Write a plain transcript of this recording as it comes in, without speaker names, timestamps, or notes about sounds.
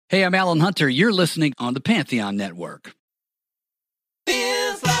Hey, I'm Alan Hunter. You're listening on the Pantheon Network.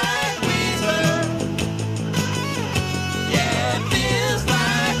 Feels like Weezer. Yeah, it feels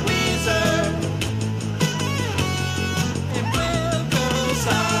like Weezer. And we'll go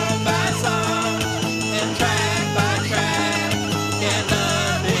song by song and track by track. And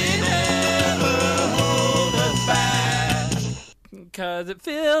nothing ever hold us back. 'Cause it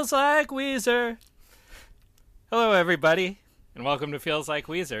feels like Weezer. Hello, everybody, and welcome to Feels Like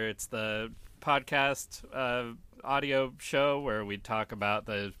Weezer. It's the podcast audio show where we talk about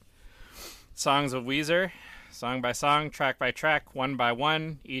the songs of Weezer, song by song, track by track, one by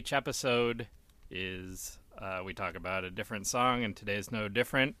one. Each episode is we talk about a different song, and today's no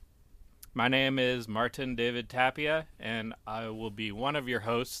different. My name is Martin David Tapia, and I will be one of your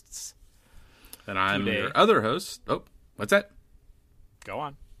hosts. And I'm today. your other host. Oh, what's that? Go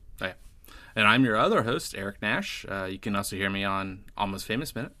on. Oh, yeah. And I'm your other host, Eric Nash. You can also hear me on Almost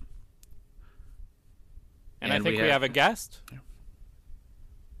Famous Minute. And I think we have a guest. Yeah.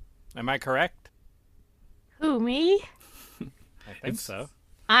 Am I correct? Who, me? I think so.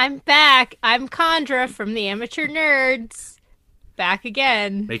 I'm back. I'm Condra from the Amateur Nerds. Back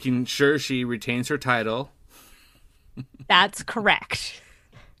again. Making sure she retains her title. That's correct.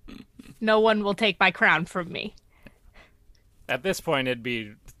 No one will take my crown from me. At this point, it'd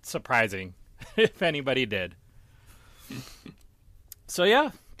be surprising if anybody did. So yeah,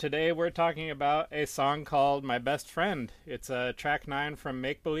 today we're talking about a song called My Best Friend. It's track 9 from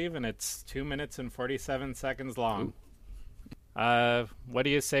Make Believe, and it's 2 minutes and 47 seconds long. What do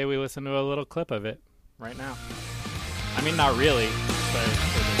you say we listen to a little clip of it right now? I mean, not really, but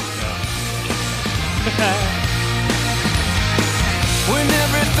for this When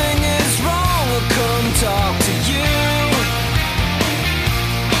everything is wrong, we'll come talk to you.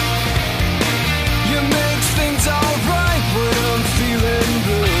 You make things alright when I'm feeling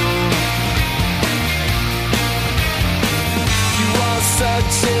blue. You are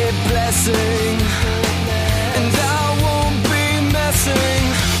such a blessing, and I won't be messing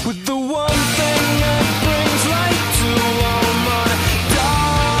with the one thing that brings light to all my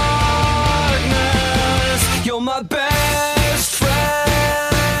darkness. You're my best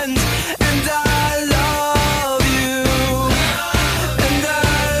friend, and I love you, and I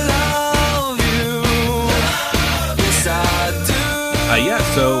love you. Yes, I do.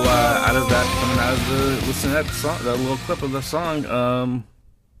 So out of that, coming out of listening to that song, that little clip of the song,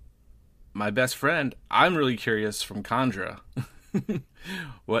 My Best Friend, I'm really curious from Condra.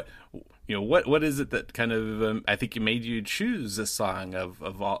 what is it that kind of I think it made you choose this song of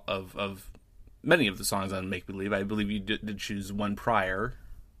many of the songs on Make Believe? I believe you did choose one prior.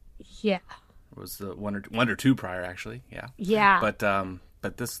 Yeah. It was the one or two prior, actually. Yeah. Yeah.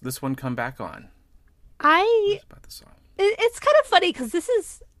 But this one come back on. It's About the song. It's kind of funny because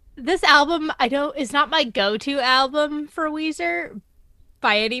this album is not my go-to album for Weezer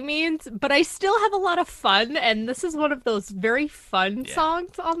by any means, but I still have a lot of fun, and this is one of those very fun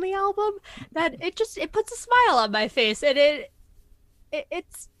songs on the album that it puts a smile on my face, and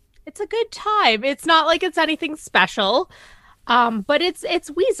it's a good time. It's not like it's anything special, but it's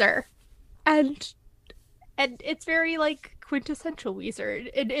Weezer, and it's very like quintessential Weezer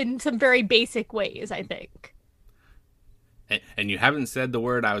in some very basic ways, I think. And you haven't said the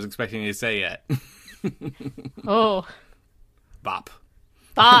word I was expecting you to say yet. Oh, Bop.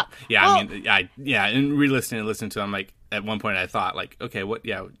 bop. Yeah, Well, I mean, and listening to it, I'm like, at one point I thought, like, okay, what,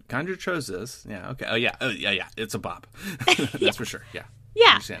 Condra chose this. Yeah, okay. Oh, yeah, it's a bop. That's for sure, yeah. Yeah.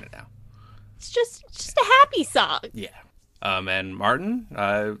 I understand it now. it's just a happy song. Yeah. And Martin,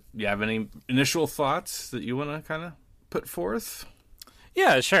 you have any initial thoughts that you want to kind of put forth?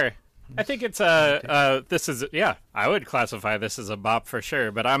 Yeah, sure. I think it's I would classify this as a bop for sure,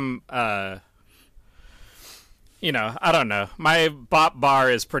 but I'm I don't know. My bop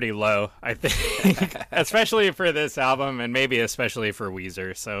bar is pretty low, I think, especially for this album and maybe especially for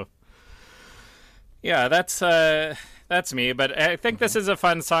Weezer. So yeah, that's me, but I think this is a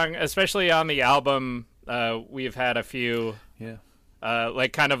fun song, especially on the album. We've had a few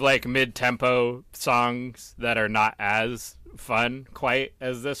kind of mid-tempo songs that are not as fun quite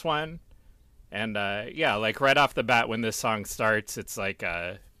as this one. And right off the bat when this song starts, it's like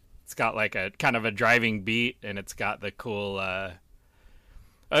it's got like a kind of a driving beat, and it's got the cool I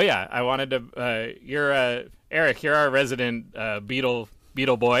wanted to you're Eric, you're our resident Beatle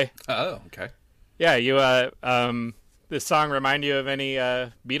boy. Oh, okay. Yeah, you this song remind you of any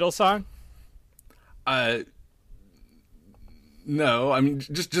Beatles song? No, I mean,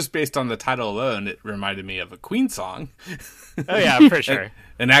 just based on the title alone, it reminded me of a Queen song. Oh yeah, for sure.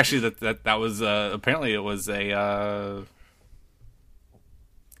 And actually, that was apparently it was a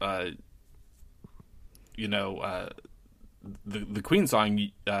the Queen song,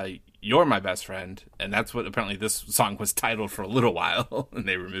 "You're My Best Friend," and that's what apparently this song was titled for a little while, and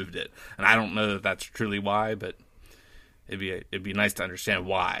they removed it. And I don't know that that's truly why, but it'd be nice to understand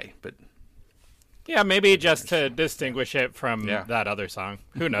why. But yeah, maybe just to distinguish it from that other song.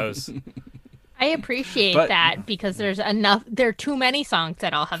 Who knows? I appreciate that because there are too many songs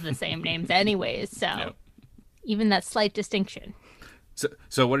that all have the same names anyways, so even that slight distinction.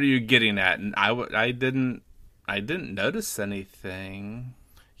 So what are you getting at? And I didn't notice anything.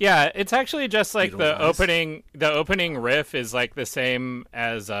 Yeah, it's actually just like Beatles-wise. the opening riff is like the same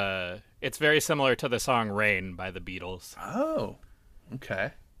as it's very similar to the song Rain by the Beatles. Oh.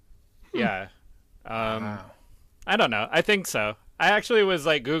 Okay. Yeah. Wow. I don't know. I think so. I actually was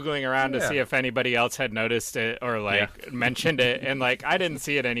like Googling around to see if anybody else had noticed it or like mentioned it, and like I didn't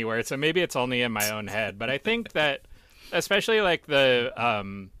see it anywhere. So maybe it's only in my own head. But I think that especially like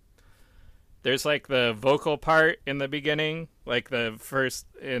the there's like the vocal part in the beginning, like the first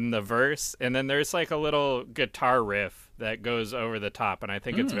in the verse, and then there's like a little guitar riff that goes over the top, and I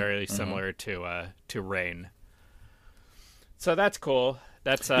think it's very similar to Rain. So that's cool.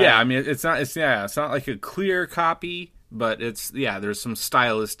 That's I mean it's not like a clear copy, but there's some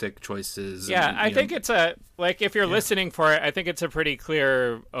stylistic choices. Yeah, I think it's like if you're listening for it, I think it's a pretty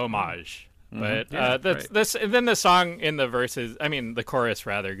clear homage. But then the song in the verses, I mean the chorus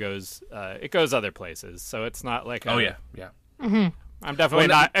rather goes other places, so it's not like I'm definitely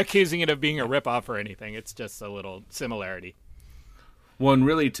not accusing it of being a ripoff or anything. It's just a little similarity. Well, and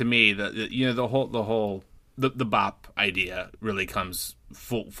really to me, the whole bop idea really comes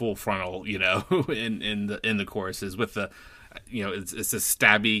full frontal, in the choruses with the, it's a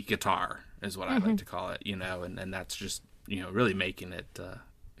stabby guitar is what I like to call it, and that's just really making it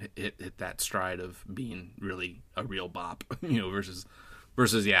hit that stride of being really a real bop, versus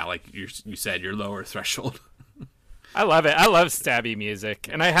like you said, your lower threshold. I love it. I love stabby music,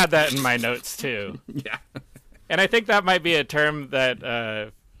 and I had that in my notes too. Yeah, and I think that might be a term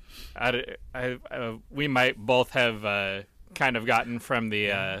that we might both have kind of gotten from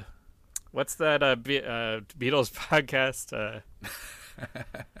the what's that Beatles podcast?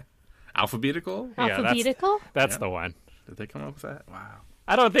 Alphabetical? Alphabetical? Yeah, that's the one. Did they come up with that? Wow.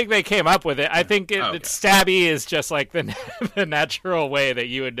 I don't think they came up with it. I think it's stabby is just like the natural way that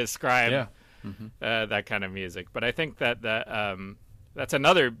you would describe that kind of music. But I think that that's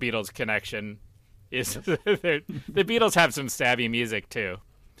another Beatles connection. Is the Beatles have some stabby music too.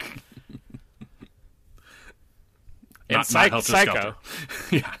 And Psycho.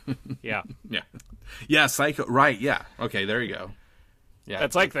 Yeah, Psycho. Right. Yeah. Okay. There you go. Yeah,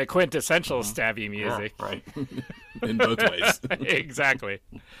 that's like the quintessential stabby music. Right. In both ways. Exactly.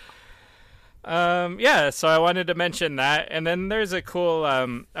 So I wanted to mention that, and then there's a cool.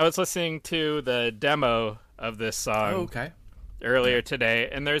 I was listening to the demo of this song earlier today,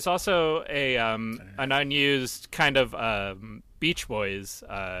 and there's also an unused kind of Beach Boys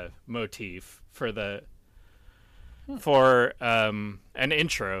motif for an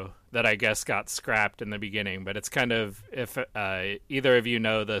intro that I guess got scrapped in the beginning, but it's kind of, if either of you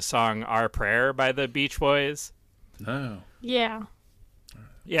know the song Our Prayer by the Beach Boys. No. Yeah.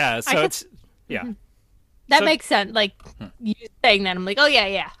 Yeah, so That makes sense. Like, you saying that, I'm like, oh,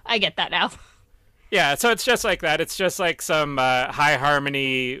 yeah, I get that now. Yeah, so it's just like that. It's just like some high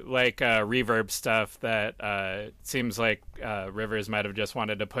harmony, like reverb stuff that seems like Rivers might have just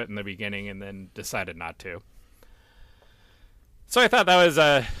wanted to put in the beginning and then decided not to. So I thought that was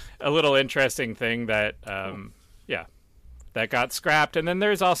a little interesting thing that, that got scrapped. And then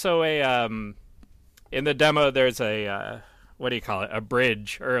there's also in the demo, there's a, what do you call it? A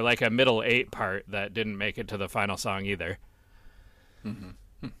bridge or like a middle 8 part that didn't make it to the final song either.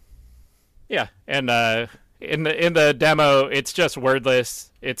 Mm-hmm. Yeah. And in the demo, it's just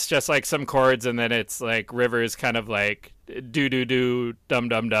wordless. It's just like some chords, and then it's like Rivers kind of like do, dum,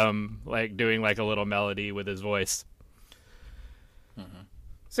 dum, dum, like doing like a little melody with his voice.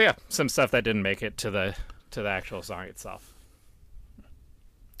 So yeah, some stuff that didn't make it to the actual song itself.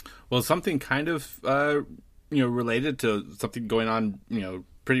 Well, something kind of related to something going on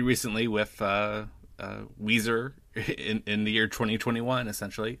pretty recently with Weezer in the year 2021,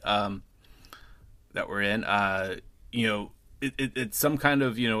 essentially that we're in. It's some kind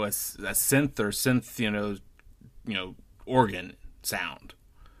of a synth or synth organ sound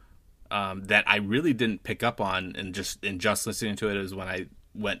that I really didn't pick up on, and just listening to it is when I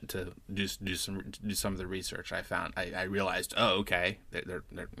went to do some of the research. I realized, oh, okay, they're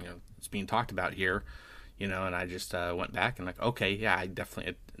it's being talked about here, and I just went back and like, okay, yeah, I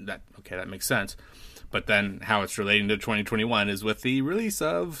definitely that makes sense. But then how it's relating to 2021 is with the release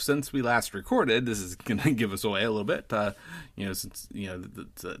of Since We Last Recorded. This is going to give us away a little bit, since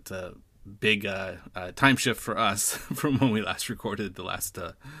it's a big time shift for us from when we last recorded the last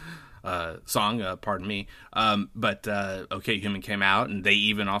song. Pardon me. But OK Human came out, and they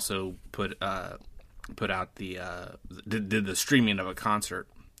even also put out did the streaming of a concert,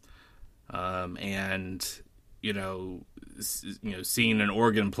 and seeing an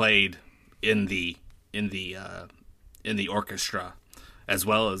organ played in the orchestra, as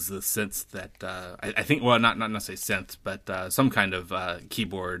well as the synths that I think, well, not necessarily synths, but some kind of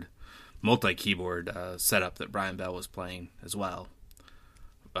multi-keyboard setup that Brian Bell was playing as well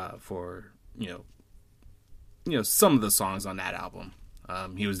for some of the songs on that album.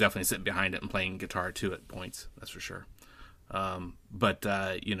 He was definitely sitting behind it and playing guitar too at points, that's for sure. It's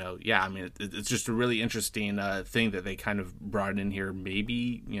just a really interesting thing that they kind of brought in here.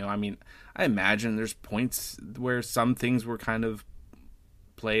 Maybe, I imagine there's points where some things were kind of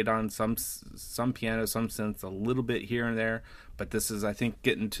played on some piano, some synths, a little bit here and there. But this is, I think,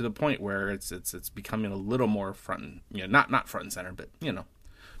 getting to the point where it's becoming a little more front and, not front and center, but,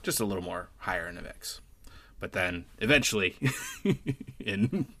 just a little more higher in the mix. But then eventually,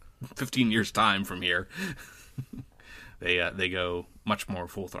 in 15 years' time from here, they go much more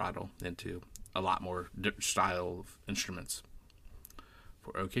full throttle into a lot more style of instruments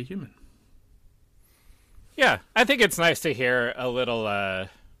for OK Human. Yeah, I think it's nice to hear a little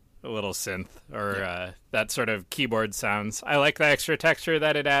synth or that sort of keyboard sounds. I like the extra texture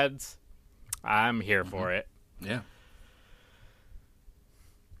that it adds. I'm here for it. Yeah.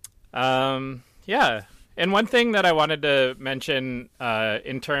 Yeah. And one thing that I wanted to mention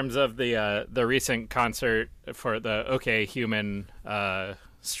in terms of the recent concert for the OK Human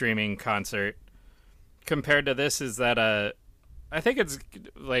streaming concert compared to this is that I think it's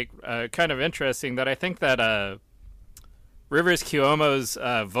kind of interesting that I think that Rivers Cuomo's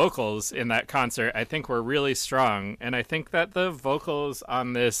vocals in that concert I think were really strong, and I think that the vocals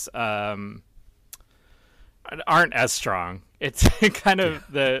on this aren't as strong. It's kind of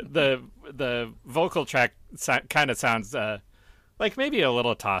the vocal track kind of sounds like maybe a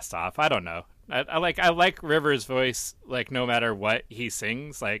little tossed off. I don't know. I like Rivers' voice, no matter what he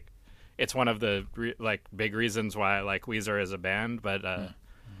sings. It's one of the big reasons why I like Weezer as a band. But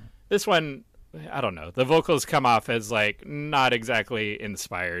this one, I don't know. The vocals come off as not exactly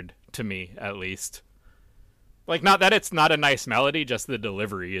inspired to me, at least. Not that it's not a nice melody, just the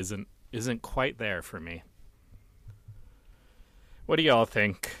delivery isn't quite there for me. What do y'all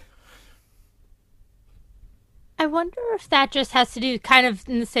think? I wonder if that just has to do kind of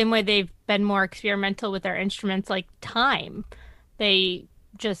in the same way they've been more experimental with their instruments, like time. They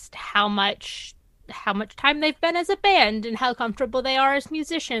just how much time they've been as a band and how comfortable they are as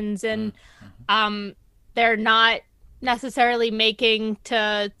musicians, and they're not necessarily making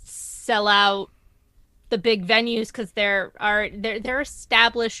to sell out the big venues because they're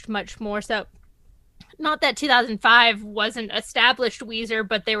established much more so. Not that 2005 wasn't established Weezer,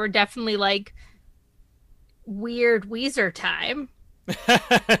 but they were definitely weird Weezer time.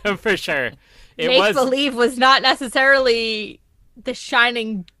 For sure. Make Believe was not necessarily the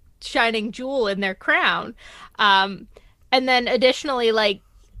shining jewel in their crown. And then additionally,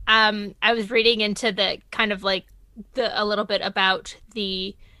 I was reading into the kind of a little bit about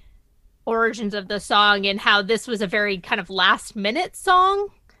the origins of the song and how this was a very kind of last minute song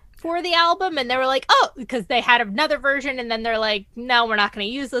for the album, and they were because they had another version, and then they're no, we're not going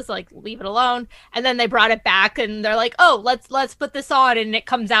to use this, leave it alone, and then they brought it back, and they're let's put this on, and it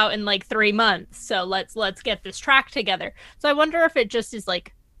comes out in 3 months, so let's get this track together. So I wonder if it just is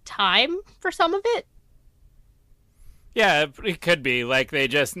time for some of it. Yeah, it could be they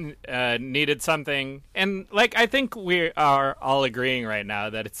just needed something, and I think we are all agreeing right now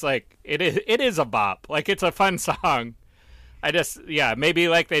that it's it is a bop, it's a fun song. I just, maybe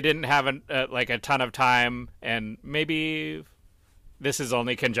they didn't have a ton of time, and maybe this is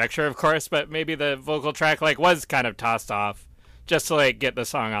only conjecture, of course, but maybe the vocal track was kind of tossed off just to get the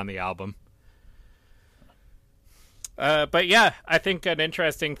song on the album. But yeah, I think an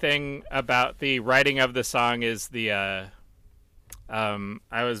interesting thing about the writing of the song is the I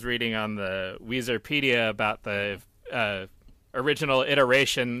was reading on the Weezerpedia about the original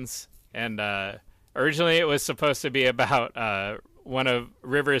iterations, and originally it was supposed to be about one of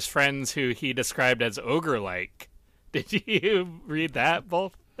Rivers' friends who he described as ogre-like. Did you read that,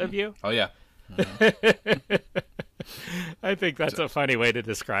 both of you? Oh, yeah. I think that's a funny way to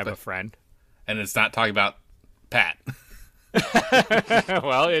describe a friend. And it's not talking about Pat.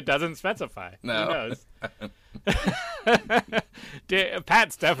 Well, it doesn't specify. No. Who knows?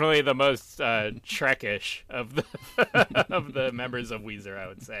 Pat's definitely the most Shrek-ish of the of the members of Weezer, I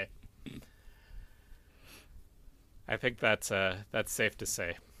would say. I think that's safe to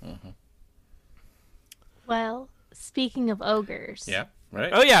say. Mm-hmm. Well, speaking of ogres, Yeah,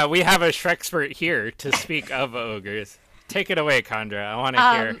 right. Oh yeah, we have a Shrekspert here to speak of ogres. Take it away, Condra. I want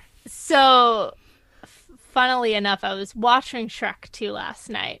to hear. So, funnily enough, I was watching Shrek 2 last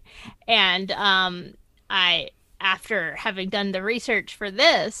night, and after having done the research for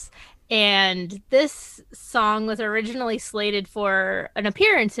this, and this song was originally slated for an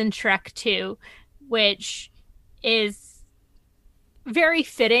appearance in Shrek 2, which is very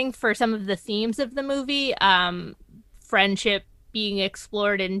fitting for some of the themes of the movie. Friendship being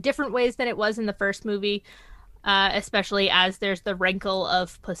explored in different ways than it was in the first movie, especially as there's the wrinkle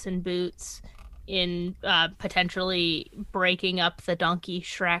of Puss in Boots in potentially breaking up the Donkey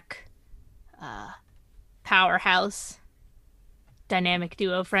Shrek powerhouse dynamic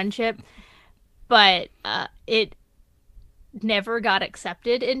duo friendship. But it never got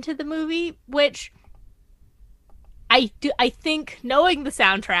accepted into the movie, which I think, knowing the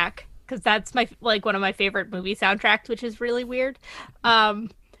soundtrack, because that's one of my favorite movie soundtracks, which is really weird.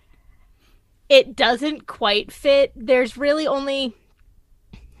 It doesn't quite fit. There's really only...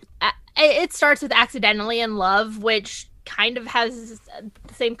 It starts with Accidentally in Love, which kind of has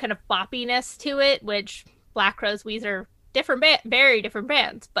the same kind of boppiness to it, which Black Crowes, Weezer, very different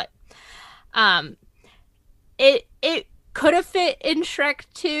bands, but it could have fit in Shrek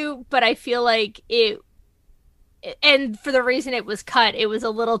 2, but I feel like and for the reason it was cut, it was a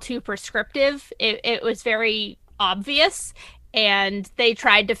little too prescriptive. It was very obvious, and they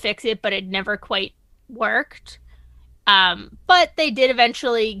tried to fix it, but it never quite worked. But they did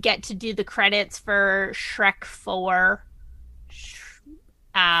eventually get to do the credits for Shrek 4,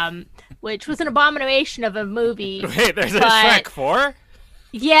 which was an abomination of a movie. Wait, there's a Shrek 4?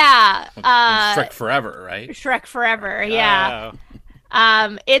 Yeah. Shrek Forever, right? Shrek Forever, yeah.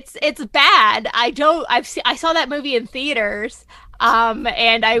 Oh. It's bad. I saw that movie in theaters,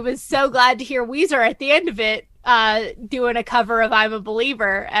 and I was so glad to hear Weezer at the end of it doing a cover of I'm a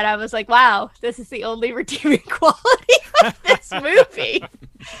Believer, and I was like, wow, this is the only redeeming quality of this movie.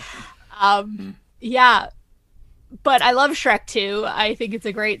 Yeah, but I love Shrek 2. I think it's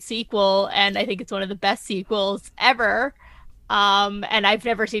a great sequel, and I think it's one of the best sequels ever. And I've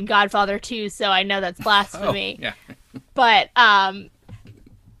never seen Godfather 2, so I know that's blasphemy. Oh, yeah. But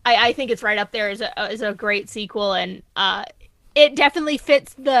I think it's right up there as a great sequel, and it definitely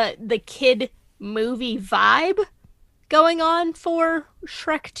fits the kid movie vibe going on for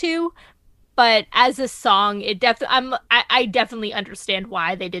Shrek 2. But as a song, I definitely understand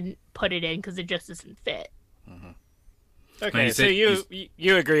why they didn't put it in, because it just doesn't fit. Okay, so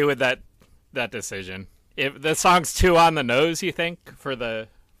you agree with that decision? If the song's too on the nose, you think, for the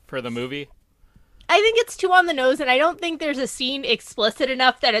movie? I think it's too on the nose, and I don't think there's a scene explicit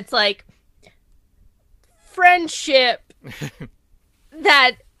enough that it's like friendship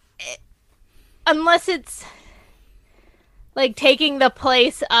that, unless it's like taking the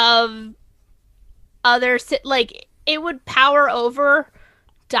place of others, like it would power over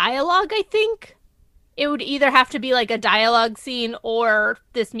dialogue. I think it would either have to be like a dialogue scene or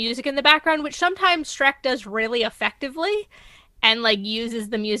this music in the background, which sometimes Shrek does really effectively and like uses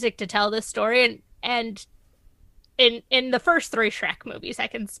the music to tell this story. And in the first 3 Shrek movies I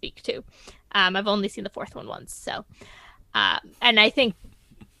can speak to. I've only seen the 4th one once, so and I think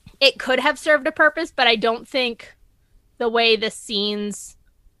it could have served a purpose, but I don't think the way the scenes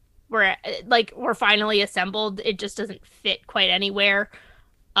were finally assembled, it just doesn't fit quite anywhere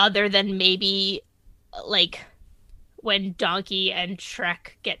other than maybe like when Donkey and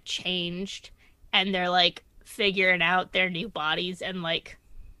Shrek get changed and they're like figuring out their new bodies and like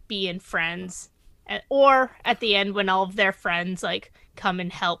being friends, or at the end when all of their friends like come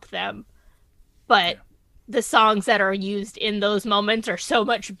and help them. But the songs that are used in those moments are so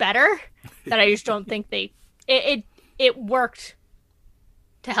much better that I just don't think it worked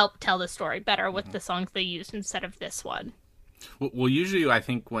to help tell the story better with the songs they used instead of this one. Well, usually I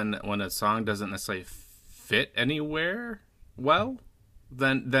think when a song doesn't necessarily fit anywhere well,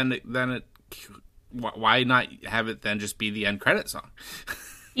 then it why not have it then just be the end credit song?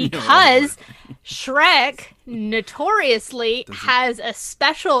 Because Shrek notoriously has a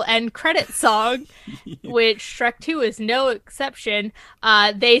special end credit song, which Shrek 2 is no exception.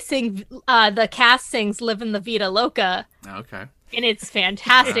 They sing, the cast sings "Livin' La Vida Loca." Okay. And it's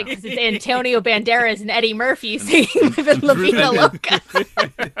fantastic because it's Antonio Banderas and Eddie Murphy singing "Livin' La Vida Loca,"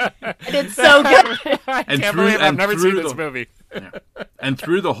 and it's so good. I can't believe I've never seen this movie. And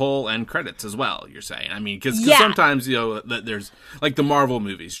through the whole end credits as well, you're saying. I mean, because Yeah. sometimes, there's, like, the Marvel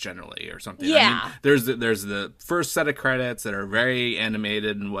movies generally or something. Yeah. I mean, there's the first set of credits that are very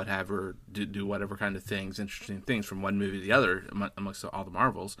animated and whatever, do whatever kind of things, interesting things from one movie to the other amongst all the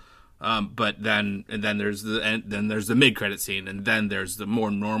Marvels. But then there's the mid-credit scene, and then there's the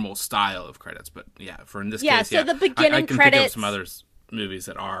more normal style of credits. But, yeah, for in this case, so the beginning I can credits... think of some other movies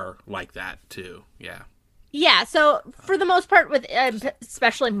that are like that, too. Yeah. Yeah, so for the most part, with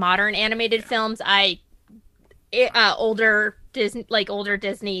especially modern animated films, older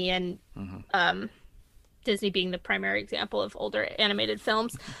Disney and Disney being the primary example of older animated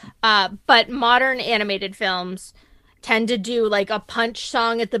films, but modern animated films tend to do like a punch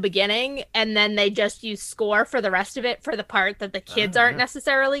song at the beginning, and then they just use score for the rest of it for the part that the kids aren't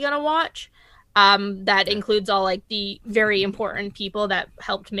necessarily going to watch. That includes all like the very important people that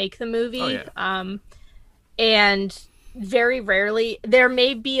helped make the movie. Oh, yeah. And very rarely there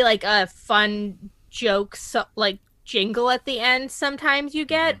may be like a fun joke, like jingle at the end. Sometimes you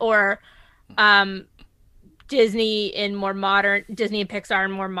get, or Disney and Pixar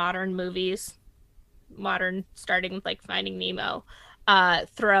in more modern movies, starting with like Finding Nemo,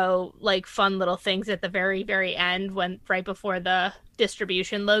 throw like fun little things at the very, very end right before the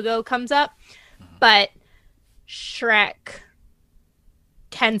distribution logo comes up. But Shrek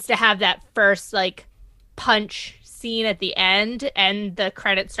tends to have that first like punch scene at the end, and the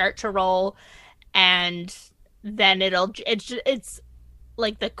credits start to roll, and then it's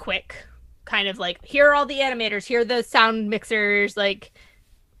like the quick kind of like, here are all the animators, here are the sound mixers, like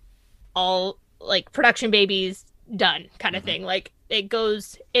all like production babies done kind of thing. Like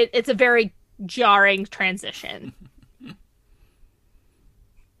it's a very jarring transition.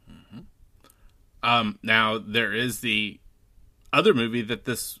 Now there is the other movie that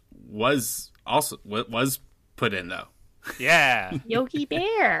this was put in, though. Yeah. Yogi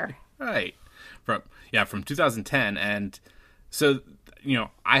Bear. Right. From 2010. And so,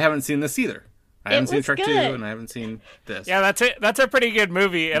 I haven't seen this either. I haven't seen Shrek 2, and I haven't seen this. Yeah, that's it. That's a pretty good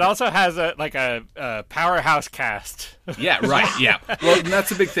movie. It also has a powerhouse cast. Yeah, right. Yeah. Well, and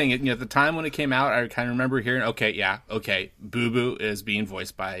that's a big thing. At the time when it came out, I kind of remember hearing, Boo Boo is being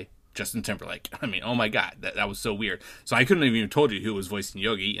voiced by Justin Timberlake. I mean, oh my God, that was so weird. So I couldn't have even told you who was voicing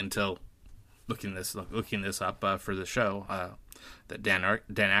Yogi until looking this up for the show that Dan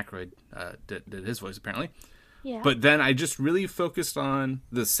Aykroyd did his voice apparently. Yeah. But then I just really focused on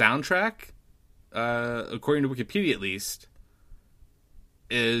the soundtrack. According to Wikipedia, at least,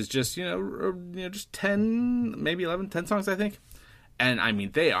 is just just 10, maybe 11, 10 songs, I think. And I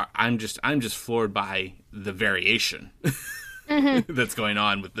mean, I'm just floored by the variation that's going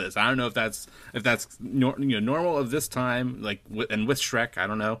on with this. I don't know if that's normal of this time, like and with Shrek. I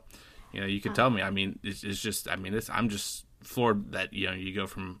don't know. You could tell me. I mean, it's just. I mean, I'm just floored that you go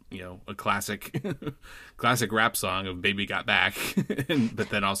from a classic rap song of Baby Got Back, but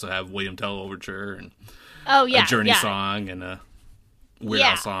then also have William Tell Overture and a Journey song and a Weird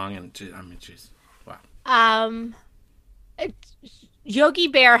Al song, and I mean, jeez, wow. Yogi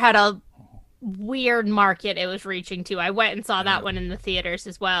Bear had a weird market it was reaching to. I went and saw that one in the theaters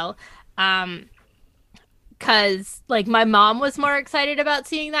as well. Because like my mom was more excited about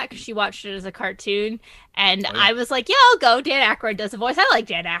seeing that because she watched it as a cartoon, and I was like, "Yeah, I'll go." Dan Aykroyd does the voice. I like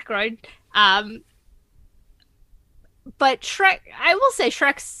Dan Aykroyd. But Shrek, I will say,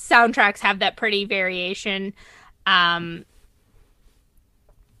 Shrek's soundtracks have that pretty variation.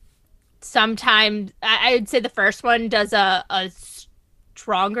 Sometimes I'd say the first one does a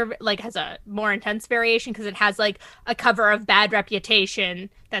stronger, like has a more intense variation because it has like a cover of Bad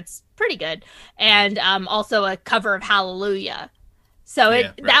Reputation that's pretty good, and also a cover of Hallelujah. So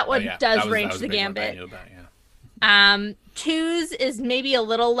that one does range the gambit. Two's is maybe a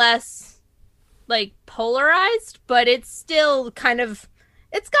little less like polarized, but it's still kind of,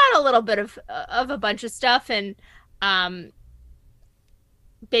 it's got a little bit of a bunch of stuff, and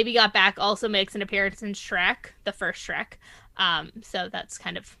Baby Got Back also makes an appearance in Shrek, the first Shrek. So that's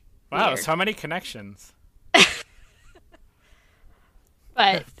kind of wow, weird. so many connections.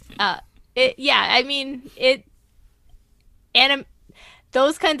 But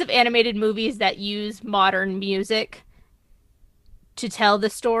those kinds of animated movies that use modern music to tell the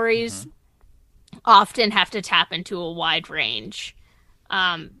stories often have to tap into a wide range.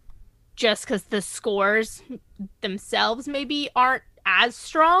 Just because the scores themselves maybe aren't as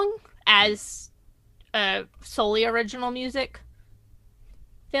strong as a solely original music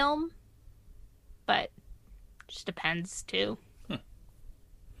film, but just depends too.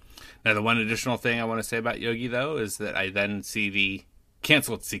 Now, the one additional thing I want to say about Yogi, though, is that I then see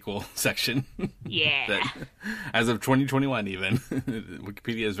canceled sequel section. Yeah. That, as of 2021, even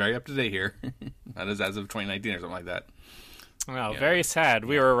Wikipedia is very up to date here. That is as of 2019 or something like that. Well, very sad.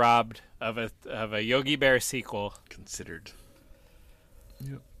 We were robbed of a Yogi Bear sequel. Considered.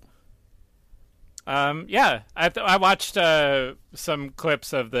 Yep. I watched some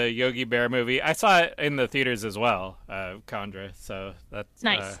clips of the Yogi Bear movie. I saw it in the theaters as well, Chandra. So that's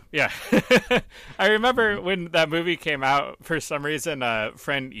nice. Yeah, I remember when that movie came out. For some reason, a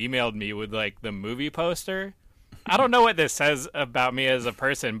friend emailed me with like the movie poster. I don't know what this says about me as a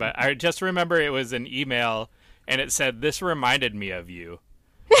person, but I just remember it was an email, and it said, "This reminded me of you."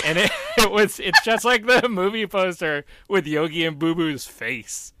 And it's just like the movie poster with Yogi and Boo Boo's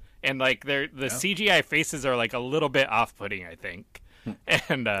face. And like the CGI faces are like a little bit off-putting, I think.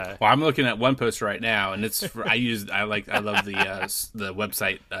 And well, I'm looking at one poster right now, and it's I love the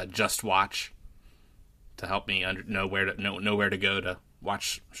website Just Watch to help me know where to go to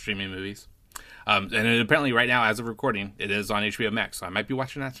watch streaming movies. And apparently right now, as of recording, it is on HBO Max, so I might be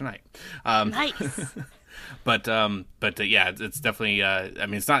watching that tonight. Nice. But yeah, it's definitely. I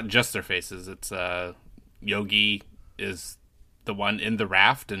mean, it's not just their faces. It's Yogi is the one in the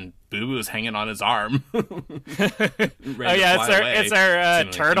raft, and Boo Boo is hanging on his arm. Oh yeah, is there a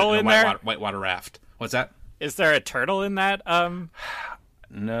turtle in there? Whitewater raft. What's that? Is there a turtle in that?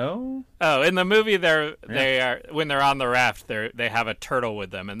 No. Oh, in the movie, they are when they're on the raft, they have a turtle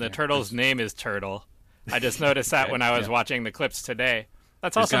with them, and the turtle's name is Turtle. I just noticed that when I was watching the clips today.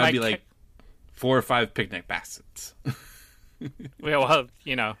 That's There's also gotta be like 4 or 5 picnic baskets. Well,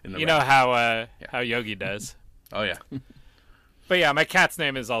 you know how Yogi does. Oh yeah. But yeah, my cat's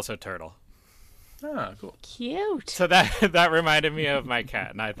name is also Turtle. Ah, cool. Cute. So that reminded me of my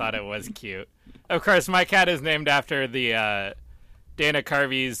cat, and I thought it was cute. Of course, my cat is named after the Dana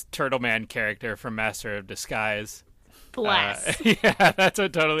Carvey's Turtle Man character from Master of Disguise. Bless. Yeah, that's a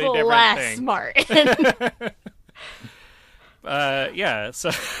totally different thing. Smart. Yeah, so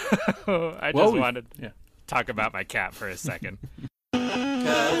I just wanted to talk about my cat for a second.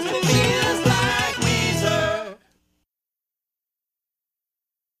 'Cause it feels like Weezer.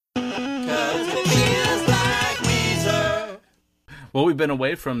 Well, we've been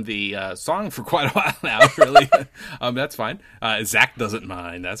away from the song for quite a while now, really. That's fine. Zach doesn't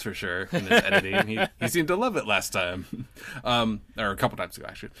mind, that's for sure, in his editing. He seemed to love it last time. Or a couple times ago,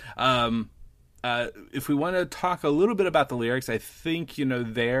 actually. If we want to talk a little bit about the lyrics, I think,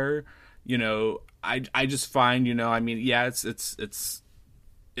 I just find, I mean, yeah,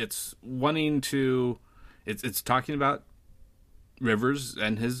 it's wanting to, it's talking about Rivers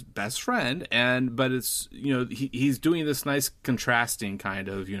and his best friend, but it's he's doing this nice contrasting kind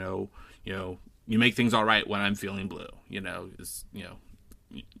of you make things all right when I'm feeling blue, the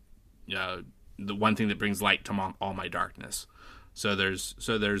one thing that brings light to all my darkness. So there's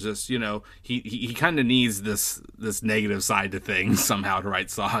this he kind of needs this negative side to things somehow to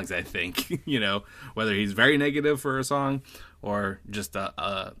write songs, I think. Whether he's very negative for a song or just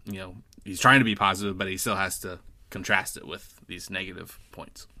he's trying to be positive, but he still has to contrast it with these negative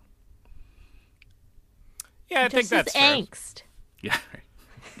points. Yeah, I think that's fair. Angst. Yeah.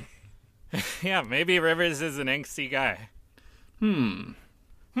 Yeah, maybe Rivers is an angsty guy. I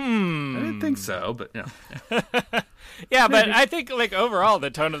didn't think so, but Yeah, but I think like overall the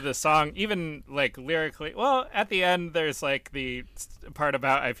tone of the song, even like lyrically, well, at the end there's like the part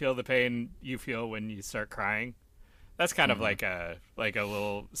about I feel the pain you feel when you start crying. That's kind of like a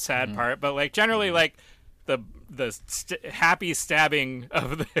little sad part, but like generally like the happy stabbing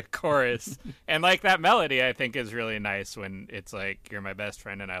of the chorus and like that melody I think is really nice when it's like you're my best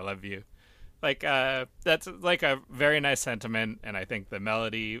friend and I love you. Like that's like a very nice sentiment, and I think the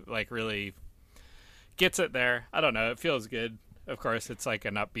melody like really gets it there. I don't know, it feels good. Of course, it's like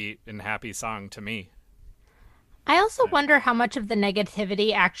an upbeat and happy song to me. I also wonder how much of the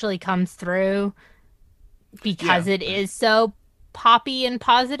negativity actually comes through because it is so poppy and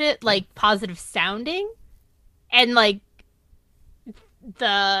positive, like positive sounding. And, like,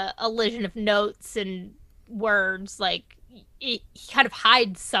 the elision of notes and words, like, he kind of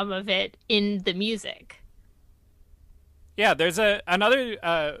hides some of it in the music. Yeah, there's another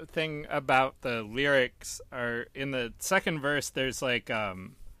thing about the lyrics are in the second verse. There's, like,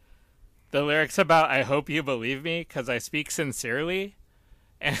 the lyrics about, I hope you believe me because I speak sincerely.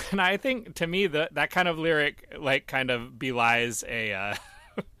 And I think, to me, that kind of lyric, like, kind of belies a...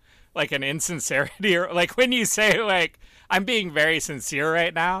 like an insincerity, or like when you say like I'm being very sincere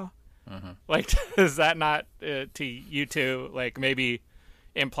right now, like does that not to you two like maybe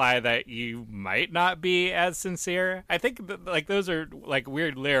imply that you might not be as sincere? I think like those are like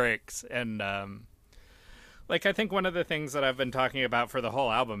weird lyrics, and like, I think one of the things that I've been talking about for the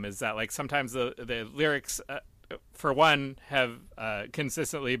whole album is that, like, sometimes the lyrics, for one, have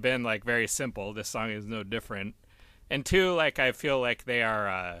consistently been, like, very simple. This song is no different. And two, like, I feel like they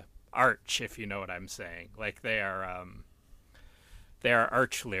are arch, if you know what I'm saying. Like, they are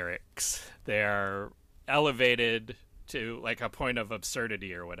arch lyrics. They are elevated to, like, a point of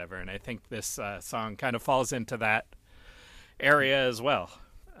absurdity or whatever. And I think this song kind of falls into that area as well.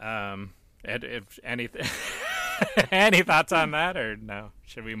 And if anything, any thoughts on that, or no?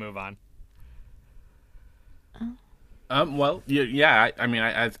 Should we move on? Well, yeah. I mean,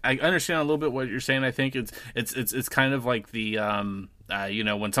 I understand a little bit what you're saying. I think it's kind of like the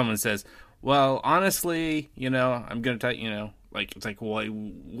when someone says, "Well, honestly, I'm gonna tell you, like, it's like, well,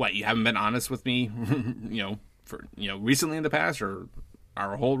 what, you haven't been honest with me, for recently in the past, or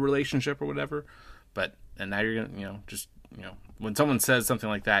our whole relationship or whatever." And now you're gonna when someone says something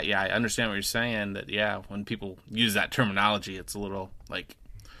like that, yeah, I understand what you're saying. That, yeah, when people use that terminology, it's a little, like,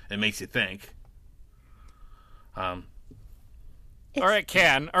 it makes you think. Or it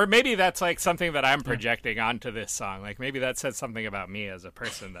can. Or maybe that's, like, something that I'm projecting onto this song. Like, maybe that says something about me as a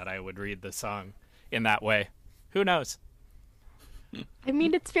person, that I would read the song in that way. Who knows? I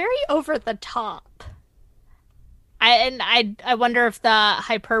mean, it's very over the top. I wonder if the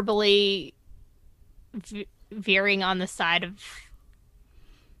hyperbole veering on the side of,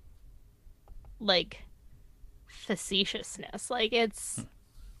 like, facetiousness. Like, it's...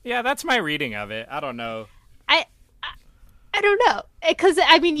 Yeah, that's my reading of it. I don't know. I don't know. Because,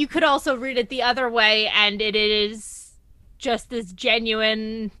 I mean, you could also read it the other way, and it is just this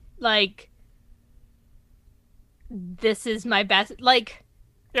genuine, like, this is my best, like...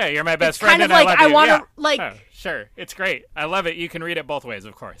 Yeah, you're my best friend, kind of and like, I love you. want to, Yeah. like... Oh, sure, it's great. I love it. You can read it both ways,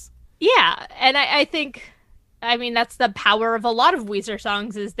 of course. Yeah, and I think... I mean, that's the power of a lot of Weezer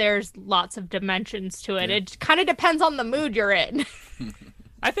songs, is there's lots of dimensions to it. Yeah. It kind of depends on the mood you're in.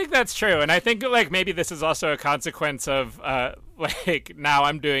 I think that's true, and I think, like, maybe this is also a consequence of, like, now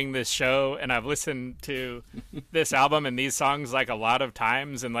I'm doing this show, and I've listened to this album and these songs, like, a lot of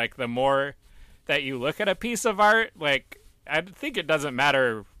times, and, like, the more that you look at a piece of art, like, I think it doesn't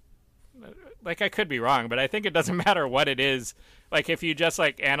matter, like, I could be wrong, but I think it doesn't matter what it is. Like, if you just,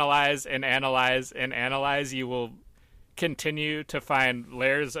 like, analyze and analyze and analyze, you will continue to find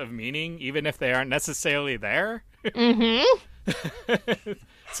layers of meaning, even if they aren't necessarily there. Mm-hmm.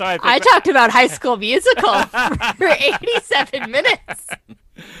 So I talked about High School Musical for 87 minutes.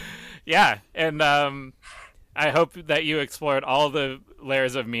 Yeah, and I hope that you explored all the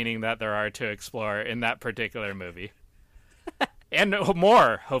layers of meaning that there are to explore in that particular movie. And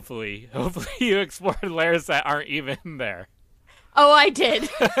more, hopefully. Hopefully you explored layers that aren't even there. Oh, I did.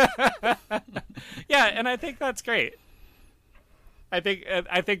 Yeah, and I think that's great. I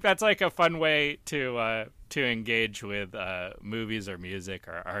think that's, like, a fun way to engage with movies or music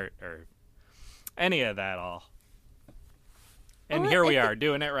or art or any of that all. And here we are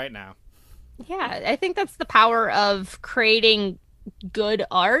doing it right now. Yeah, I think that's the power of creating good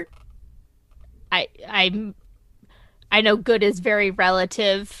art. I know good is very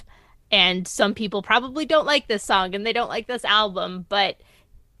relative, and some people probably don't like this song and they don't like this album, but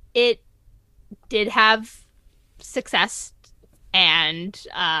it did have success, and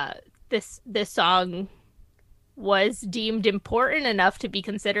this song was deemed important enough to be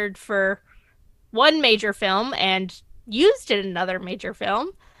considered for one major film and used in another major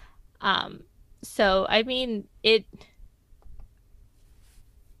film. So, I mean,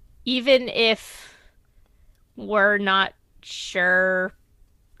 even if we're not sure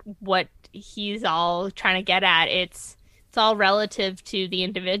what he's all trying to get at, it's all relative to the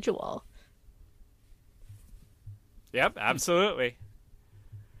individual. Yep, absolutely.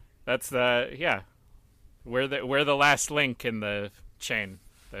 That's we're the last link in the chain.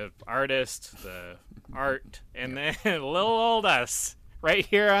 The artist, the art, and then little old us right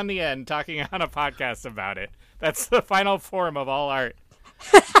here on the end talking on a podcast about it. That's the final form of all art.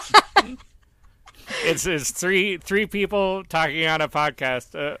 It's three people talking on a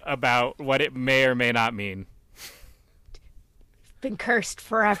podcast about what it may or may not mean. Been cursed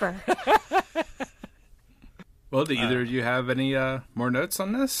forever. Well, do either of you have any more notes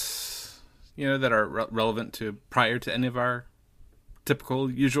on this? That are relevant to prior to any of our typical,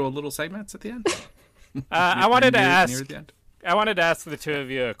 usual little segments at the end? I wanted to ask the two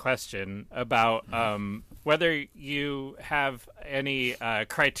of you a question about whether you have any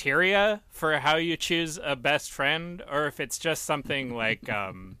criteria for how you choose a best friend, or if it's just something like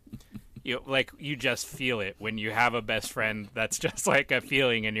you just feel it when you have a best friend. That's just like a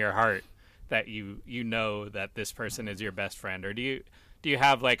feeling in your heart that you know that this person is your best friend, or do you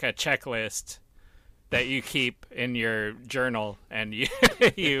have like a checklist that you keep in your journal, and you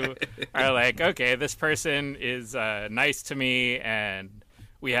are like, okay, this person is nice to me, and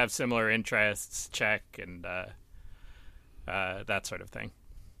we have similar interests, check, and that sort of thing.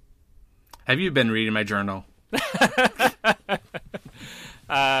 Have you been reading my journal?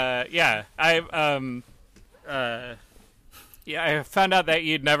 Yeah, I found out that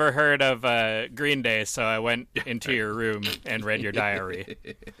you'd never heard of Green Day, so I went into your room and read your diary.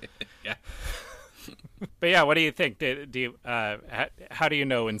 Yeah. But yeah, what do you think? Do you how do you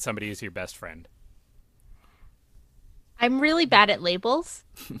know when somebody is your best friend? I'm really bad at labels.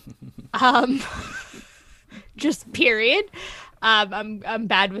 Just period. I'm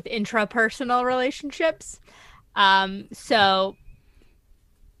bad with intrapersonal relationships. So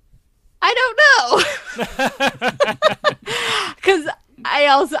I don't know. Cuz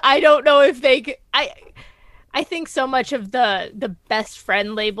I don't know if they I think so much of the best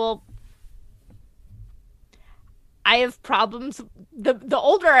friend label, I have problems. The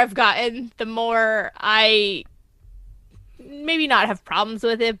older I've gotten, the more I maybe not have problems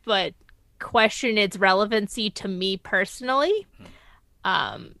with it, but question its relevancy to me personally.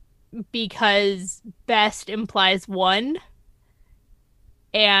 Because best implies one,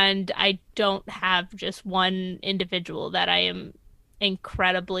 and I don't have just one individual that I am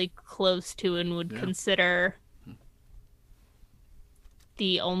incredibly close to and would consider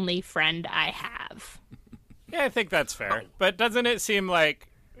the only friend I have. Yeah, I think that's fair. But doesn't it seem like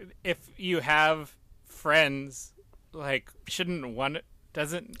if you have friends, like,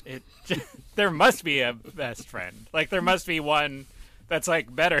 there must be a best friend. Like, there must be one that's,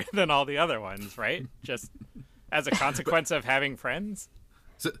 like, better than all the other ones, right? Just as a consequence of having friends?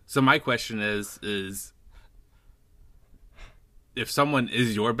 So my question is if someone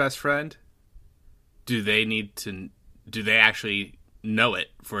is your best friend, do they actually know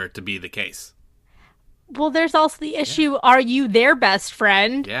it for it to be the case? Well, there's also the issue, are you their best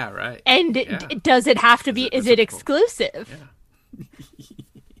friend? Yeah, right. And does it have to be, is it exclusive? Yeah.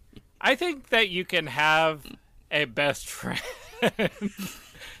 I think that you can have a best friend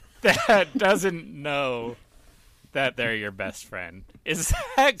that doesn't know that they're your best friend. Is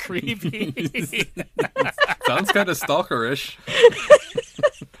that creepy? Sounds kind of stalkerish.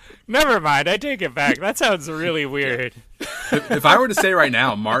 Never mind, I take it back. That sounds really weird. If I were to say right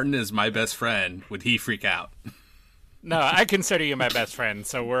now, Martin is my best friend, would he freak out? No, I consider you my best friend,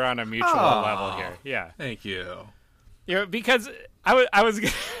 so we're on a mutual level here. Yeah. Thank you. Because I was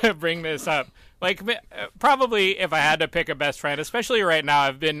going to bring this up. Like, probably if I had to pick a best friend, especially right now,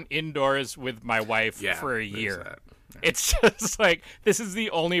 I've been indoors with my wife for a year. Yeah. It's just like, this is the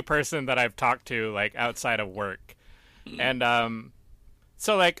only person that I've talked to, like, outside of work. And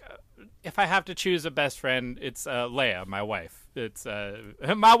so, like, if I have to choose a best friend, it's Leia, my wife. It's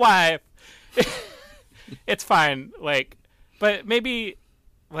my wife. It's fine. Like, but maybe,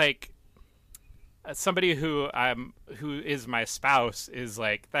 like, somebody who is my spouse is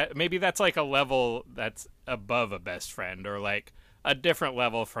like that. Maybe that's like a level that's above a best friend, or like a different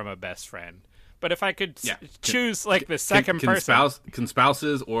level from a best friend. But if I could choose like the second person, can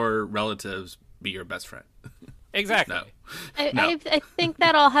spouses or relatives be your best friend? Exactly. No. I think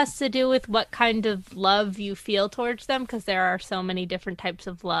that all has to do with what kind of love you feel towards them, because there are so many different types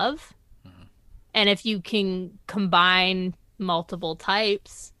of love. Mm-hmm. And if you can combine multiple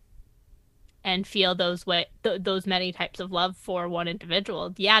types and feel those many types of love for one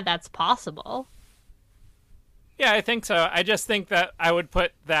individual, yeah, that's possible. Yeah, I think so. I just think that I would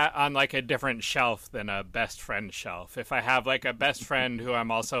put that on like a different shelf than a best friend shelf. If I have like a best friend who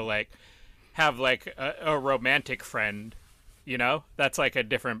I'm also like have like a romantic friend, you know, that's like a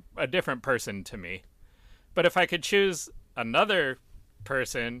different person to me. But if I could choose another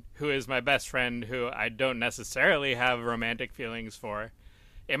person who is my best friend who I don't necessarily have romantic feelings for,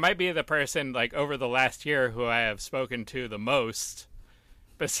 it might be the person like over the last year who I have spoken to the most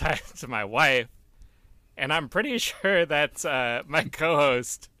besides my wife. And I'm pretty sure that's my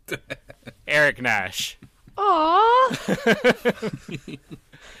co-host, Eric Nash. Aww.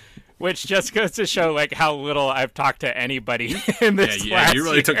 Which just goes to show like how little I've talked to anybody in this. Yeah, you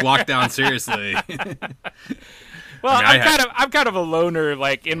really took lockdown seriously. Well, I'm kind of a loner,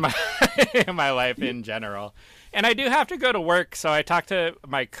 like in my in my life in general, and I do have to go to work, so I talk to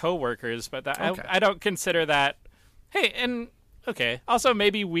my coworkers, but I don't consider that. Hey, and okay, also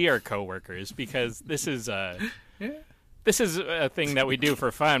maybe we are coworkers because this is this is a thing that we do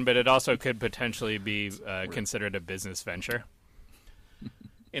for fun, but it also could potentially be considered a business venture.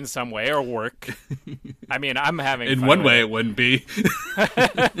 In some way, or work. I mean, I'm having in fun one with way it. It wouldn't be.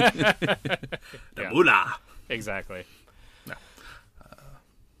 The moolah. Exactly. No.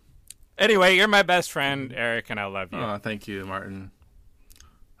 Anyway, you're my best friend, Eric, and I love you. Oh, thank you, Martin.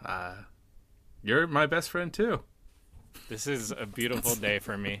 You're my best friend too. This is a beautiful day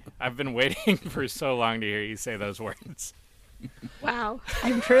for me. I've been waiting for so long to hear you say those words. Wow.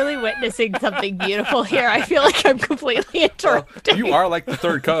 I'm truly witnessing something beautiful here. I feel like I'm completely interrupted. You are like the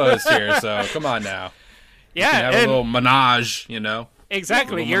third co-host here, so come on now. Yeah, You can have a little menage,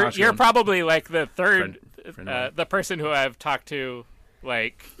 exactly. Little menage You're going. probably like the third, Friend. the person who I've talked to,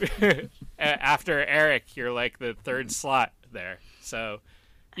 like after Eric. You're like the third slot there. So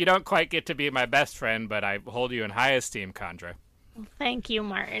you don't quite get to be my best friend, but I hold you in high esteem, Chandra. Thank you,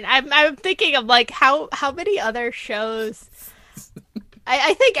 Martin. I'm thinking of like how many other shows.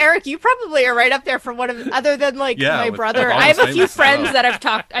 I think Eric, you probably are right up there for one of other than like my brother. with I have a few Famous, friends so.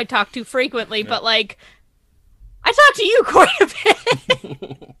 that I talk to frequently, but like I talk to you quite a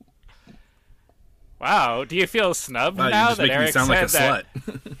bit. Wow, do you feel snubbed Wow, now you just that make me Eric sound like a said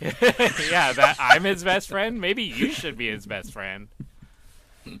slut. that? Yeah, that I'm his best friend. Maybe you should be his best friend.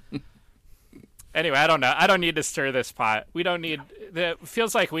 Anyway, I don't know. I don't need to stir this pot. We don't need. It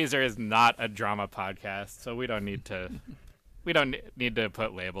feels like Weezer is not a drama podcast, so we don't need to. We don't need to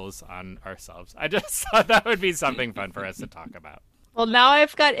put labels on ourselves. I just thought that would be something fun for us to talk about. Well, now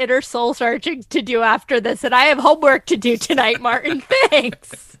I've got inner soul searching to do after this, and I have homework to do tonight, Martin.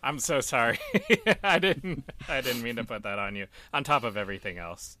 Thanks. I'm so sorry. I didn't mean to put that on you. On top of everything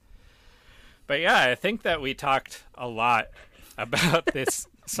else. But yeah, I think that we talked a lot about this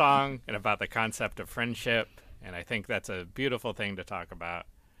song and about the concept of friendship, and I think that's a beautiful thing to talk about.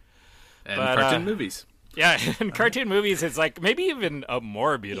 And But, cartoon movies. Yeah, and cartoon movies is like maybe even a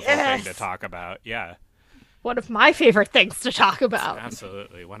more beautiful thing to talk about. Yeah, One of my favorite things to talk about.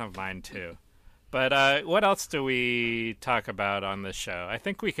 absolutely. One of mine too. But what else do we talk about on this show? I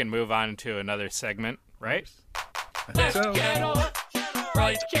think we can move on to another segment, right? I think so. Channel,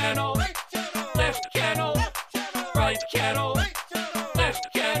 right channel, left channel, right channel, left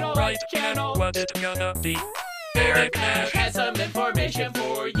channel, right channel. What it gonna be? Eric Nash has some information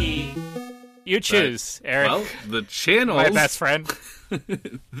for ye. You choose, Eric. Well, the channels. My best friend.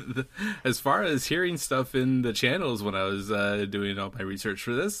 As far as hearing stuff in the channels when I was doing all my research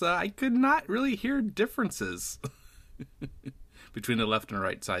for this, I could not really hear differences between the left and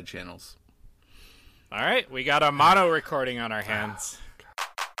right side channels. All right, we got a mono recording on our hands.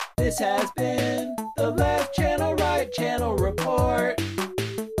 This has been the left channel, right channel report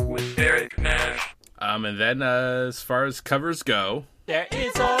with Eric Nash. And then as far as covers go, There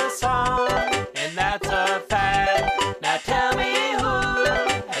is a song, and that's a fact. Now tell me who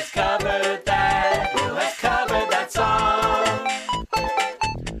has covered that? Who has covered that song?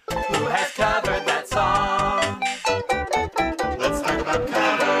 Who has covered that song? Let's talk about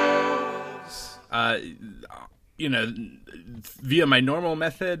covers. via my normal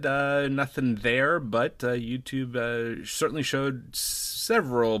method, nothing there, but YouTube certainly showed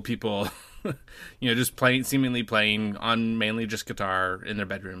several people, just seemingly playing on mainly just guitar in their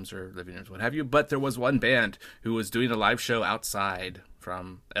bedrooms or living rooms, what have you. But there was one band who was doing a live show outside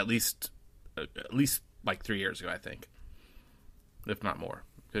from at least like 3 years ago, I think, if not more.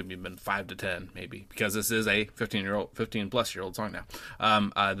 Could have been 5 to 10, maybe, because this is a 15-plus-year-old song now.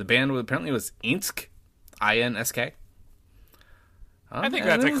 The band apparently was Insk, INSK. I think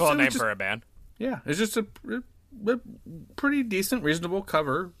that's a cool name for a band. Yeah, it's just a pretty decent, reasonable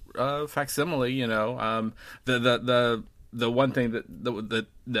cover, facsimile. The one thing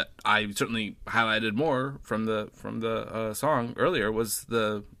that I certainly highlighted more from the song earlier was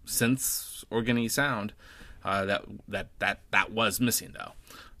the synths organy sound that was missing though.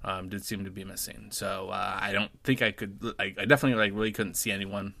 Did seem to be missing. So I don't think I could. I definitely really couldn't see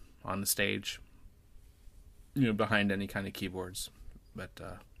anyone on the stage, behind any kind of keyboards. But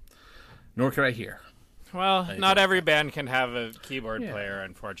nor could I hear. Well, not every band can have a keyboard player,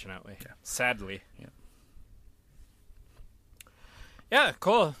 unfortunately. Yeah. Sadly. Yeah. Yeah,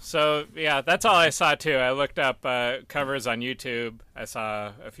 cool. So, yeah, that's all I saw, too. I looked up covers on YouTube. I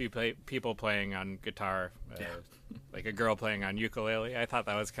saw a few people playing on guitar, like a girl playing on ukulele. I thought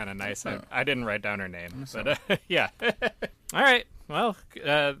that was kind of nice. I didn't write down her name, but yeah. All right. Well,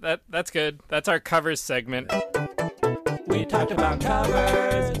 that's good. That's our covers segment. We talked about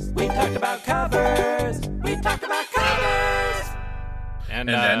covers. We talked about covers. We talked about covers. And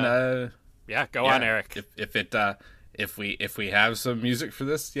then yeah, go on, Eric. If we have some music for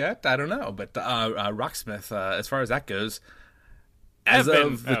this yet, I don't know. But Rocksmith, as far as that goes, as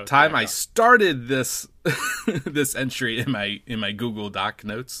of the time I started this this entry in my Google Doc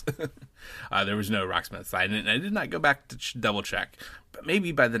notes, there was no Rocksmith. I did not go back to double check, but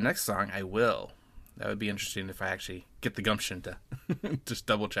maybe by the next song I will. That would be interesting if I actually get the gumption to just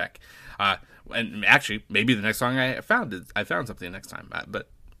double check. And actually, maybe the next song I found something next time, but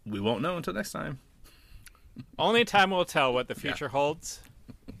we won't know until next time. Only time will tell what the future holds.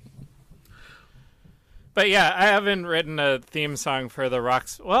 But yeah, I haven't written a theme song for the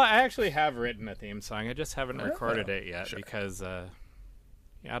Rocks. Well, I actually have written a theme song. I just haven't recorded it yet because I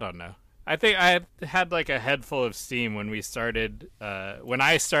don't know. I think I had like a head full of steam when we started. When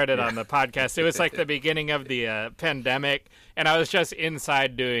I started on the podcast, it was like the beginning of the pandemic, and I was just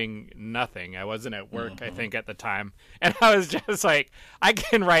inside doing nothing. I wasn't at work, I think, at the time, and I was just like, I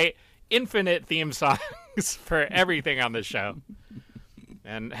can write infinite theme songs for everything on the show.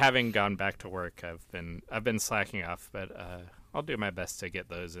 And having gone back to work, I've been slacking off, but I'll do my best to get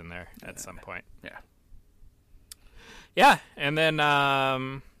those in there at some point. Yeah, and then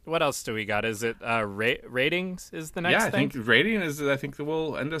what else do we got? Is it ratings? Is the next thing? I think rating is. I think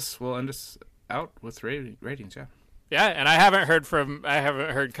we'll end us out with ratings. Yeah. Yeah, and I haven't heard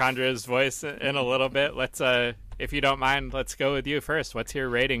Condra's voice in a little bit. Let's, if you don't mind, let's go with you first. What's your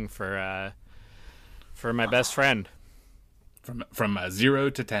rating for my best friend? From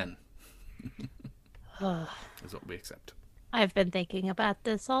 0 to 10 is what we accept. I've been thinking about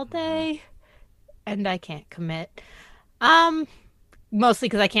this all day, and I can't commit. Mostly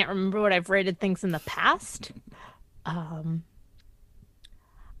because I can't remember what I've rated things in the past. I'm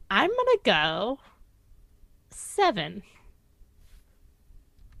gonna go 7.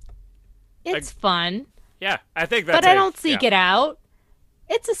 It's fun. Yeah, I think that's. But I don't seek it out.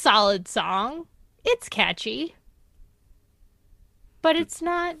 It's a solid song. It's catchy. But it's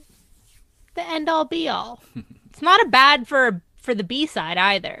not the end all be all. It's not a bad for the B side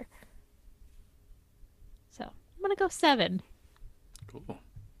either. So I'm gonna go 7. Cool.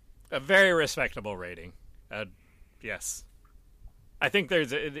 A very respectable rating. Yes. I think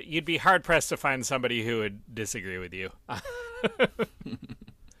you'd be hard pressed to find somebody who would disagree with you.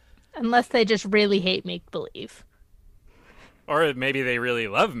 Unless they just really hate make believe. Or maybe they really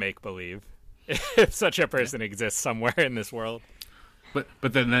love make believe. If such a person exists somewhere in this world.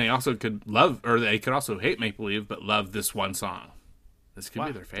 But then they also could love, or they could also hate make believe, but love this one song. This could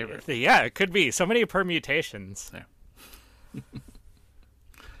be their favorite. Yeah, it could be so many permutations. Yeah.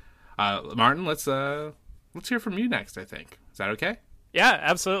 Martin, let's hear from you next. I think, is that okay? Yeah,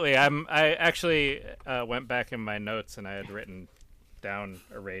 absolutely. I actually went back in my notes and I had written down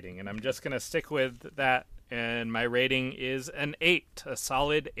a rating, and I'm just gonna stick with that. And my rating is an 8, a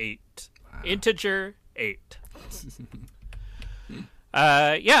solid 8, integer 8.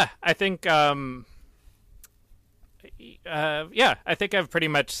 Yeah, I think I think I've pretty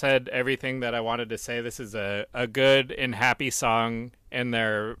much said everything that I wanted to say. This is a good and happy song, and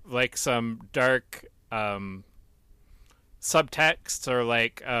there like some dark subtext or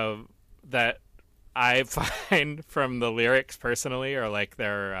like that I find from the lyrics personally, or like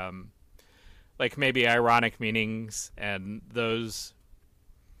their like maybe ironic meanings, and those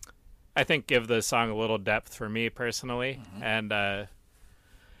I think give the song a little depth for me personally. And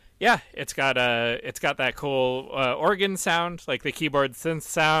yeah, it's got that cool organ sound, like the keyboard synth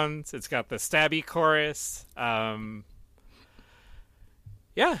sounds. It's got the stabby chorus.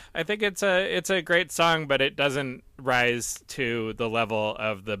 Yeah, I think it's a great song, but it doesn't rise to the level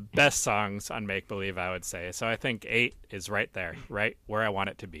of the best songs on Make Believe, I would say. So I think 8 is right there, right where I want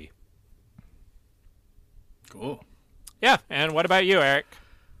it to be. Cool. Yeah, and what about you, Eric?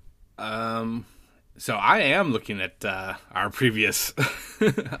 So I am looking at our previous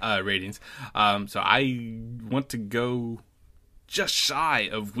ratings. So I want to go just shy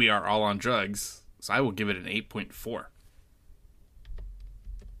of We Are All on Drugs. So I will give it an 8.4.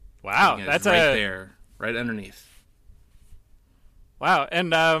 Wow, that's right there, right underneath. Wow,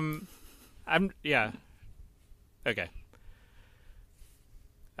 and okay.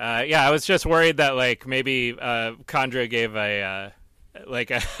 Yeah, I was just worried that like maybe Condra gave a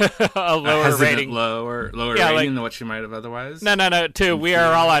a lower rating, lower yeah, rating than what she might have otherwise. No. Too, We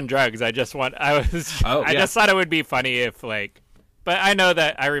Are All on Drugs. I just thought it would be funny if like, but I know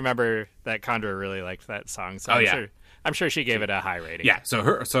that I remember that Condra really liked that song. So I'm sure she gave it a high rating. Yeah. So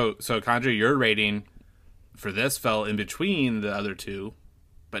Condra, your rating for this fell in between the other two,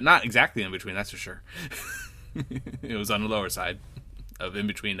 but not exactly in between. That's for sure. It was on the lower side of in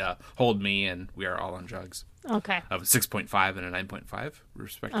between Hold Me and We Are All on Drugs. Okay. Of 6.5 and a 9.5,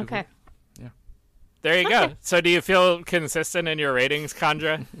 respectively. Okay. Yeah. There you go. So do you feel consistent in your ratings,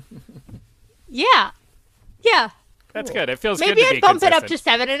 Condra? Yeah. That's good. It feels Maybe good to I'd be bump it up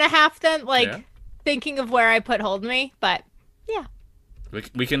consistent. to 7.5 then, thinking of where I put Hold Me, but yeah.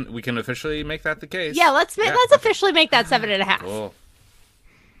 We can officially make that the case. Yeah, let's officially make that 7.5. Cool.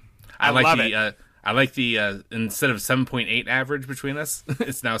 I love it. I like the instead of 7.8 average between us,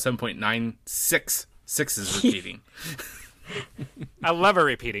 it's now 7.96. 6 is repeating. I love a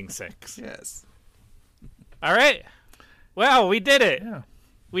repeating 6. Yes. All right. Well, we did it. Yeah.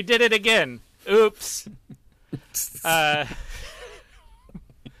 We did it again. Oops. That's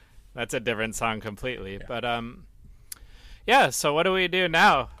a different song completely. Yeah. But yeah. So what do we do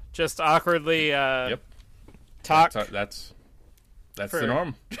now? Just awkwardly talk. That's the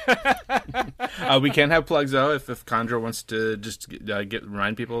norm. We can have plugs though if Chandra wants to just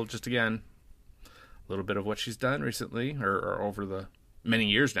remind people just again a little bit of what she's done recently or over the many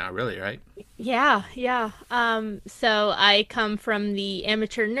years now, really, right? Yeah. So I come from the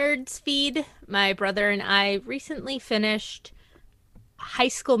Amateur Nerds feed. My brother and I recently finished High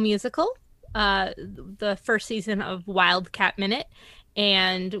School Musical, the first season of Wildcat Minute,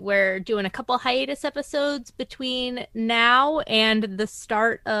 and we're doing a couple hiatus episodes between now and the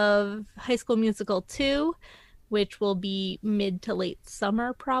start of High School Musical 2, which will be mid to late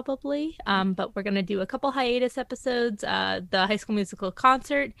summer probably. But we're going to do a couple hiatus episodes, the High School Musical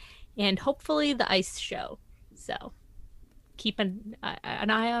concert, and hopefully the ice show. So keep an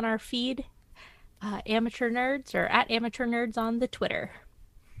eye on our feed, Amateur Nerds, or at Amateur Nerds on the Twitter.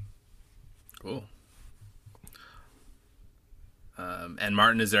 Cool. And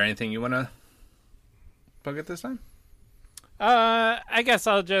Martin, is there anything you want to plug at this time? I guess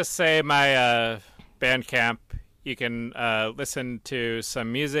I'll just say my Bandcamp. You can listen to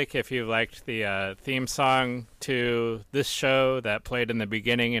some music if you liked the theme song to this show that played in the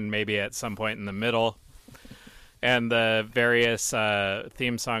beginning and maybe at some point in the middle, and the various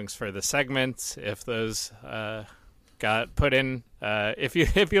theme songs for the segments if those got put in. If you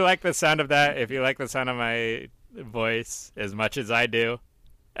like the sound of that, if you like the sound of my voice as much as I do,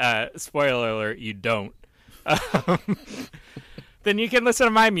 spoiler alert, you don't. Then you can listen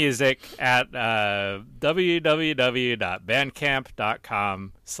to my music at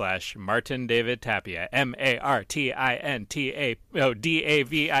www.bandcamp.com/MartinDavidTapia.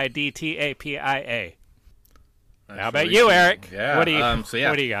 MartinDavidTapia. How about you, Eric? Yeah. What do you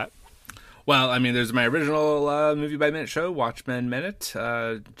What do you got? Well, I mean, there's my original Movie by Minute show, Watchmen Minute.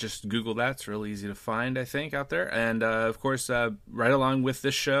 Just Google that. It's really easy to find, I think, out there. And, of course, right along with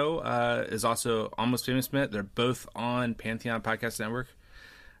this show is also Almost Famous Minute. They're both on Pantheon Podcast Network.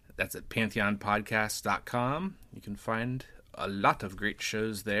 That's at pantheonpodcast.com. You can find a lot of great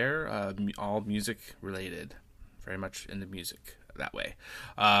shows there, all music-related. Very much into music that way.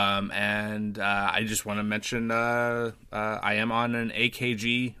 And I just want to mention I am on an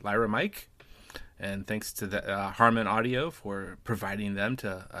AKG Lyra mic. And thanks to the Harman Audio for providing them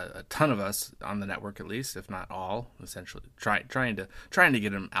to a ton of us on the network, at least, if not all. Essentially, trying to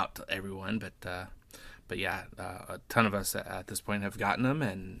get them out to everyone. But yeah, a ton of us at this point have gotten them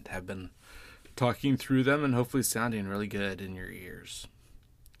and have been talking through them and hopefully sounding really good in your ears.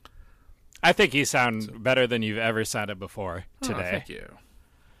 I think you sound better than you've ever sounded before today. Oh, thank you.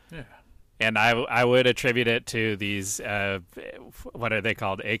 Yeah. And I would attribute it to these, what are they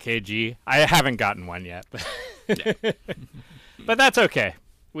called, AKG? I haven't gotten one yet. Yeah. But that's okay.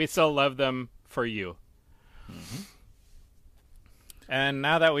 We still love them for you. Mm-hmm. And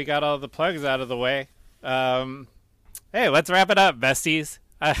now that we got all the plugs out of the way, hey, let's wrap it up, besties.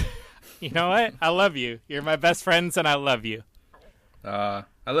 You know what? I love you. You're my best friends, and I love you. I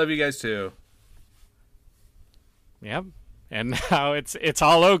love you guys, too. Yep. And now it's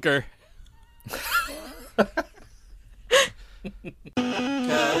all ogre.